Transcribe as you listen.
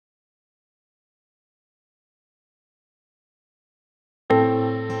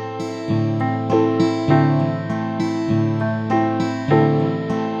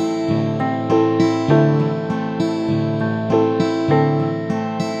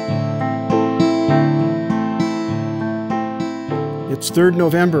It's 3rd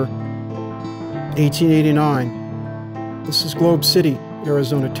November, 1889. This is Globe City,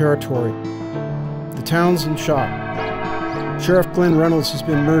 Arizona Territory. The town's in shock. Sheriff Glenn Reynolds has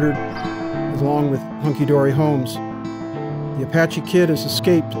been murdered, along with hunky-dory Holmes. The Apache Kid has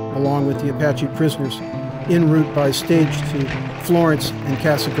escaped, along with the Apache prisoners, en route by stage to Florence and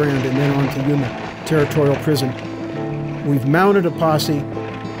Casa Grande, and then on to Yuma Territorial Prison. We've mounted a posse.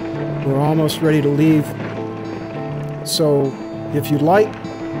 We're almost ready to leave. So if you'd like,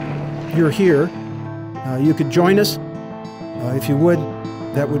 you're here. You could join us. If you would,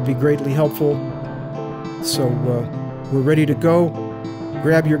 that would be greatly helpful. So we're ready to go.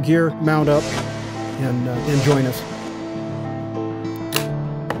 Grab your gear, mount up, and join us.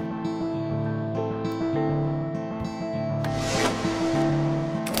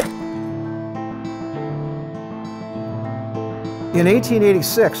 In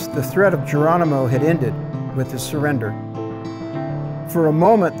 1886, the threat of Geronimo had ended with his surrender. For a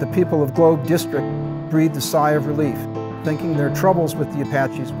moment, the people of Globe District breathed a sigh of relief, thinking their troubles with the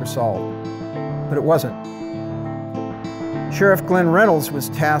Apaches were solved. But it wasn't. Sheriff Glenn Reynolds was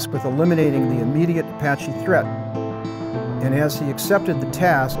tasked with eliminating the immediate Apache threat, and as he accepted the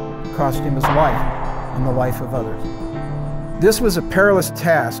task, it cost him his life and the life of others. This was a perilous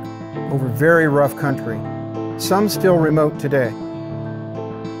task over very rough country, some still remote today.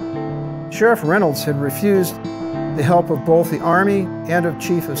 Sheriff Reynolds had refused the help of both the Army and of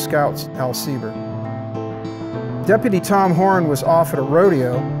Chief of Scouts Al Sieber. Deputy Tom Horn was off at a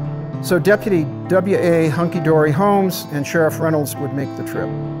rodeo, so Deputy W.A. Hunky-Dory Holmes and Sheriff Reynolds would make the trip.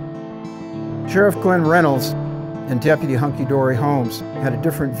 Sheriff Glenn Reynolds and Deputy Hunky-Dory Holmes had a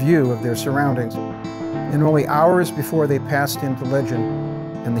different view of their surroundings, and only hours before they passed into legend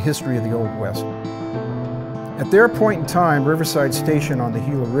and the history of the Old West. At their point in time, Riverside Station on the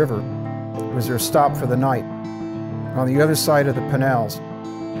Gila River was their stop for the night, on the other side of the Pinals,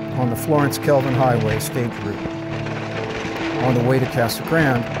 on the Florence-Kelvin Highway stage route, on the way to Casa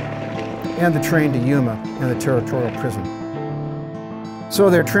Grande, and the train to Yuma and the Territorial Prison. So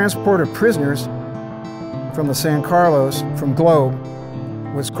their transport of prisoners from the San Carlos, from Globe,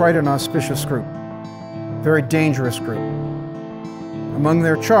 was quite an auspicious group, very dangerous group. Among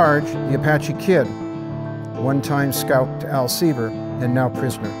their charge, the Apache Kid, one-time scout to Al Sieber and now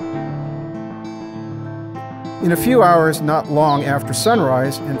prisoner. In a few hours, not long after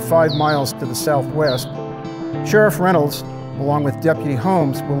sunrise and 5 miles to the southwest, Sheriff Reynolds, along with Deputy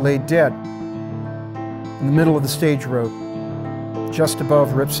Holmes, will lay dead in the middle of the stage road, just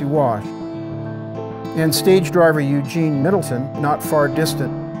above Ripsey Wash. And stage driver Eugene Middleton, not far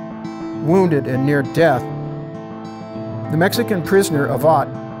distant, wounded and near death. The Mexican prisoner, Avat,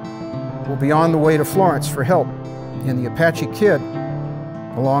 will be on the way to Florence for help, and the Apache Kid,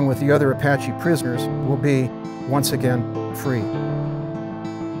 along with the other Apache prisoners, will be, once again, free.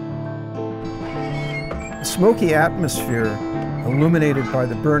 A smoky atmosphere, illuminated by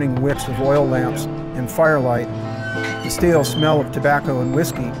the burning wicks of oil lamps and firelight, the stale smell of tobacco and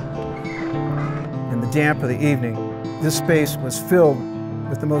whiskey, and the damp of the evening, this space was filled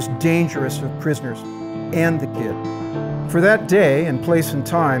with the most dangerous of prisoners, and the Kid. For that day and place and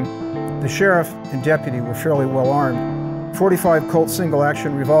time, the sheriff and deputy were fairly well armed. 45 Colt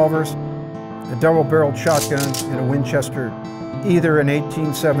single-action revolvers, a double-barreled shotgun, and a Winchester, either an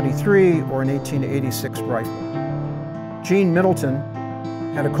 1873 or an 1886 rifle. Gene Middleton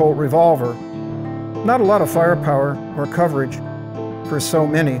had a Colt revolver. Not a lot of firepower or coverage for so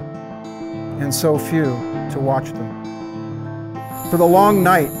many and so few to watch them. For the long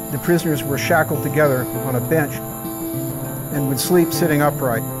night, the prisoners were shackled together on a bench and would sleep sitting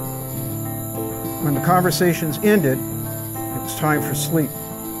upright. When the conversations ended, it was time for sleep.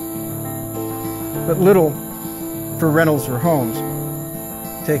 But little for Reynolds or Holmes,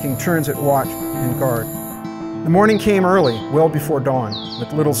 taking turns at watch and guard. The morning came early, well before dawn,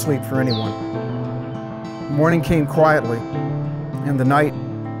 with little sleep for anyone. The morning came quietly, and the night,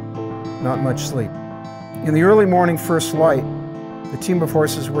 not much sleep. In the early morning first light, the team of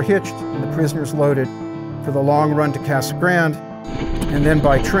horses were hitched and the prisoners loaded for the long run to Casa Grande, and then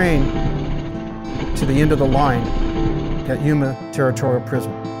by train to the end of the line at Yuma Territorial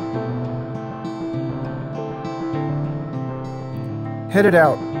Prison. Headed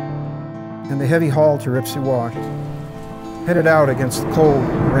out in the heavy haul to Ripsey Wash, headed out against the cold,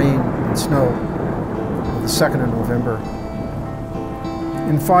 rain, and snow of the 2nd of November.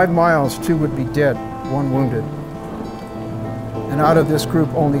 In 5 miles, 2 would be dead, 1 wounded. And out of this group,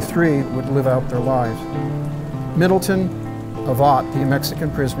 only 3 would live out their lives. Middleton, Avat, the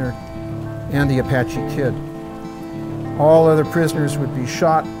Mexican prisoner, and the Apache Kid. All other prisoners would be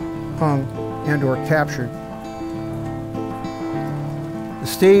shot, hung, and/or captured. The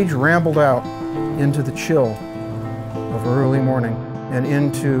stage rambled out into the chill of early morning and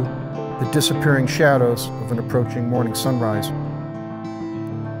into the disappearing shadows of an approaching morning sunrise.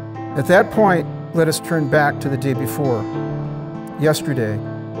 At that point, let us turn back to the day before, yesterday,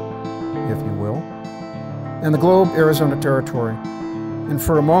 if you will, and the Globe, Arizona Territory, and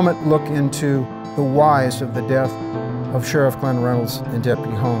for a moment look into the whys of the death of Sheriff Glenn Reynolds and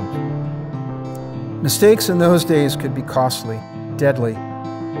Deputy Holmes. Mistakes in those days could be costly, deadly.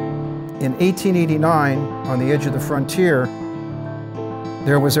 In 1889, on the edge of the frontier,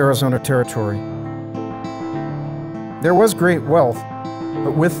 there was Arizona Territory. There was great wealth,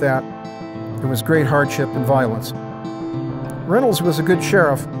 but with that, there was great hardship and violence. Reynolds was a good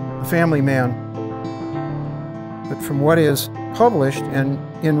sheriff, a family man, but from what is published and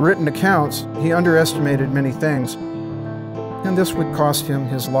in written accounts, he underestimated many things, and this would cost him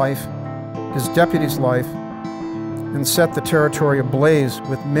his life, his deputy's life, and set the territory ablaze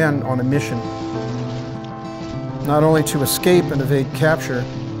with men on a mission, not only to escape and evade capture,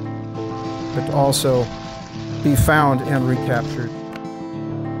 but to also be found and recaptured.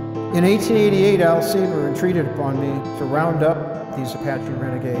 In 1888, Al Sieber entreated upon me to round up these Apache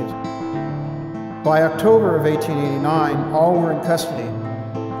renegades. By October of 1889, all were in custody,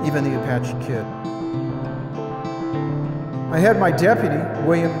 even the Apache Kid. I had my deputy,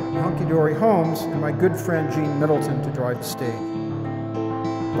 William Hunky-Dory Holmes, and my good friend Gene Middleton to drive the stage.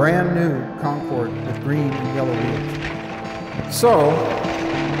 Brand new Concorde with green and yellow wheels. So,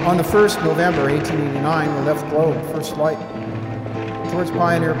 on the 1st November 1889, we left Globe, first light, towards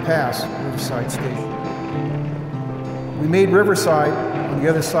Pioneer Pass, Riverside Station. We made Riverside on the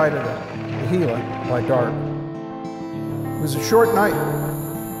other side of the Gila by dark. It was a short night,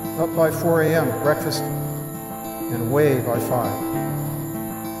 up by 4 a.m., breakfast, and away by 5.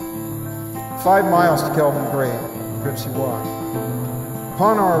 5 miles to Kelvin Grade, Gripsy Walk.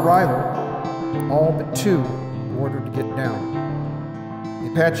 Upon our arrival, all but 2 were ordered to get down. The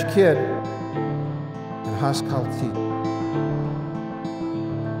Apache Kid and Haskalti.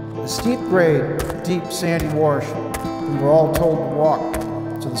 The steep grade, deep sandy wash, we were all told to walk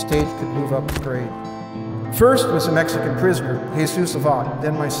so the stage could move up the grade. First was a Mexican prisoner, Jesus Avat,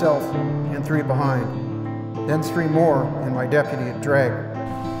 then myself, and 3 behind. Then 3 more, and my deputy at drag.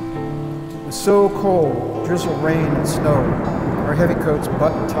 It was so cold, drizzle, rain, and snow. Our heavy coats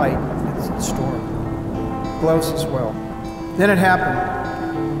buttoned tight against the storm. Gloves as well. Then it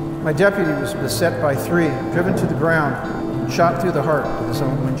happened. My deputy was beset by 3, driven to the ground, and shot through the heart with his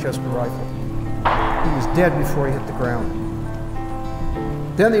own Winchester rifle. He was dead before he hit the ground.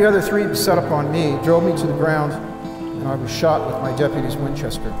 Then the other 3 beset upon me, drove me to the ground, and I was shot with my deputy's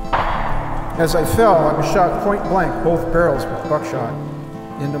Winchester. As I fell, I was shot point blank, both barrels with buckshot,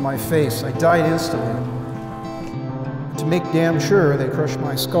 into my face. I died instantly. To make damn sure, they crushed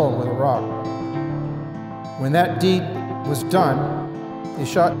my skull with a rock. When that deed was done, they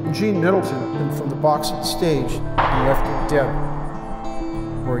shot Gene Middleton from the box of the stage and left him dead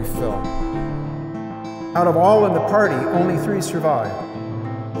where he fell. Out of all in the party, only 3 survived.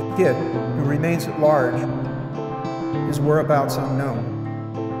 The kid, who remains at large, his whereabouts unknown.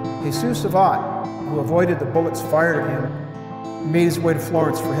 Jesus Avat, who avoided the bullets fired at him, made his way to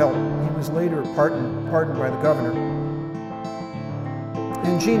Florence for help. He was later pardoned by the governor.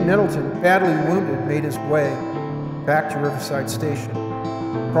 And Gene Middleton, badly wounded, made his way back to Riverside Station,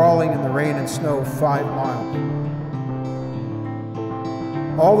 crawling in the rain and snow 5 miles.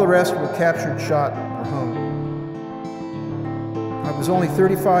 All the rest were captured, shot, or hung. I was only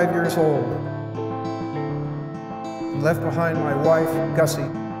 35 years old and left behind my wife, Gussie,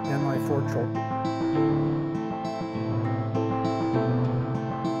 and my 4 children.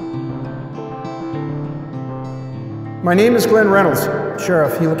 My name is Glenn Reynolds,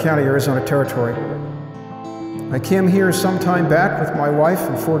 Sheriff, Gila County, Arizona Territory. I came here some time back with my wife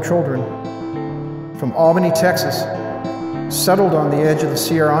and 4 children from Albany, Texas, settled on the edge of the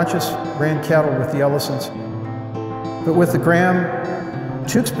Sierra Anchos, ran cattle with the Ellisons. But with the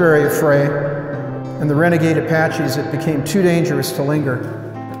Graham-Tewksbury affray and the renegade Apaches, it became too dangerous to linger.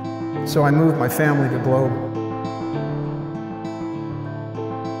 So I moved my family to Globe.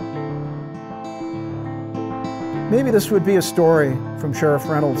 Maybe this would be a story from Sheriff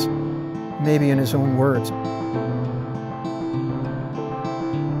Reynolds, maybe in his own words.